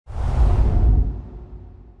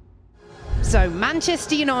So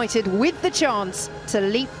Manchester United with the chance to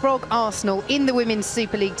leapfrog Arsenal in the Women's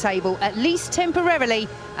Super League table, at least temporarily,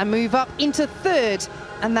 and move up into third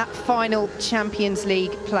and that final Champions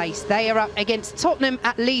League place. They are up against Tottenham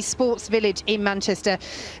at Leigh Sports Village in Manchester.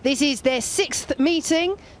 This is their 6th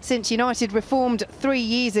meeting since United reformed 3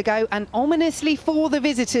 years ago, and ominously for the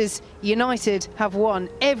visitors, United have won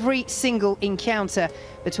every single encounter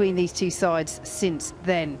between these two sides since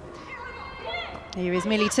then. Here is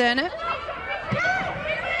Millie Turner.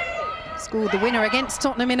 Scored the winner against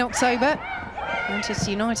Tottenham in October.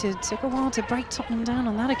 Manchester United took a while to break Tottenham down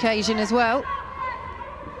on that occasion as well.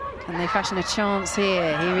 Can they fashion a chance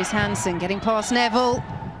here? Here is Hansen getting past Neville.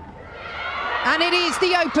 And it is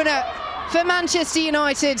the opener for Manchester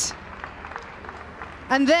United.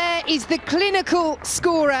 And there is the clinical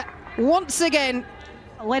scorer once again.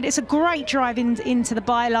 Well, it's a great drive into the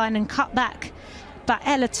byline and cut back. But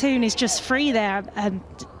Ella Toone is just free there and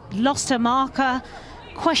lost her marker.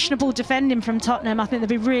 Questionable defending from Tottenham. I think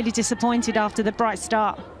they'll be really disappointed after the bright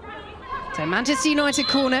start. So Manchester United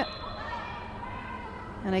corner.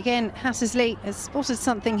 And again, Hattersley has spotted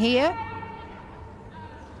something here.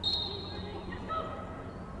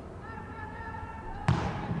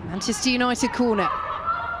 Manchester United corner.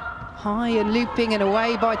 High and looping and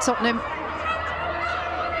away by Tottenham.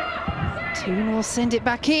 Toone will send it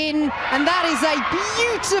back in. And that is a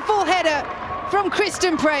beautiful header from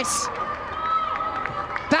Kristen Press.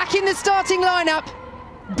 Back in the starting lineup,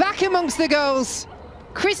 back amongst the goals.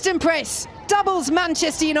 Kristen Press doubles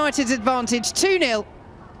Manchester United's advantage, 2-0.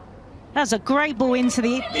 That was a great ball into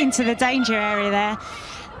the danger area there.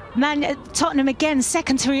 Tottenham again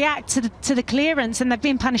second to react to the clearance, and they've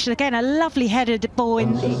been punished again. A lovely headed ball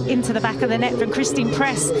into the back of the net from Kristen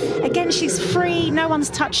Press. Again, she's free, no one's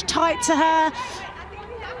touched tight to her.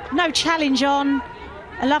 No challenge on.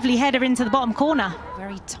 A lovely header into the bottom corner.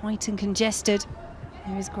 Very tight and congested.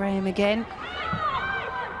 Here's Graham again.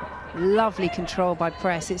 Lovely control by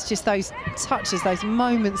Press. It's just those touches, those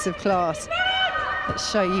moments of class that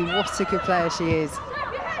show you what a good player she is.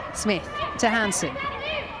 Smith to Hansen.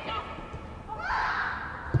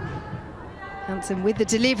 Hansen with the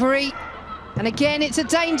delivery. And again, it's a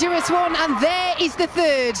dangerous one. And there is the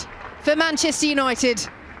third for Manchester United.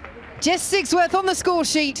 Jess Sigsworth on the score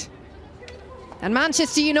sheet. And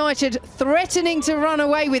Manchester United threatening to run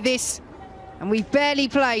away with this. And we've barely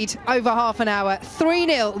played over half an hour.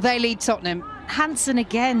 3-0, they lead Tottenham. Hansen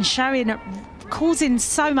again causing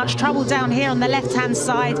so much trouble down here on the left-hand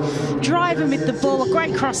side. Driving with the ball, a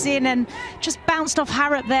great cross in and just bounced off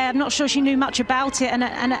Harrop there. I'm not sure she knew much about it,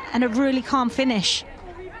 and a really calm finish.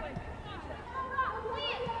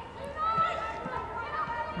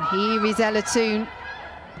 And here is Ella Toone.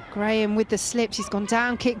 Graham with the slip. She's gone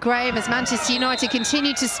down, kick Graham as Manchester United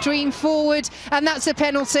continue to stream forward. And that's a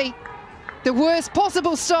penalty. The worst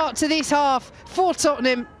possible start to this half for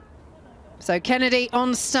Tottenham. So Kennedy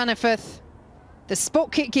on Staniforth. The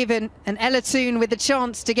spot kick given, and Ella Toone with the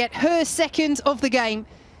chance to get her second of the game.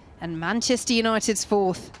 And Manchester United's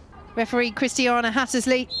fourth. Referee Christiana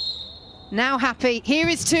Hattersley now happy. Here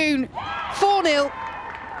is Toone, 4-0.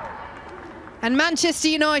 And Manchester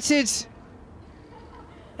United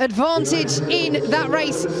advantage in that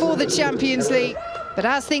race for the Champions League. But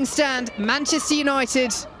as things stand, Manchester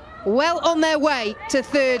United well on their way to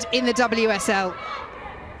third in the WSL.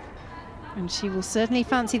 And she will certainly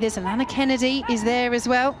fancy this. Alana Kennedy is there as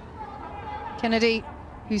well. Kennedy,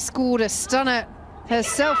 who scored a stunner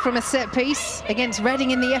herself from a set piece against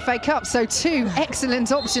Reading in the FA Cup. So two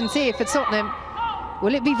excellent options here for Tottenham.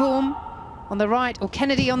 Will it be Vorm on the right or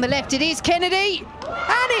Kennedy on the left? It is Kennedy,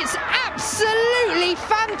 and it's absolutely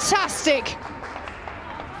fantastic.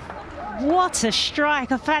 What a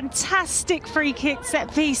strike, a fantastic free kick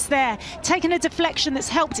set piece there. Taking a deflection that's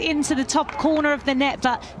helped into the top corner of the net,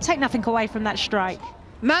 but take nothing away from that strike.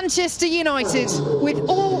 Manchester United, with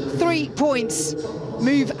all 3 points,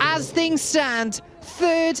 move as things stand,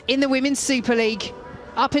 third in the Women's Super League,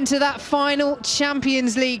 up into that final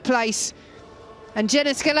Champions League place. And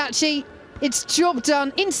Jenna Scalacci, it's job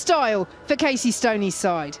done in style for Casey Stoney's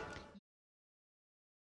side.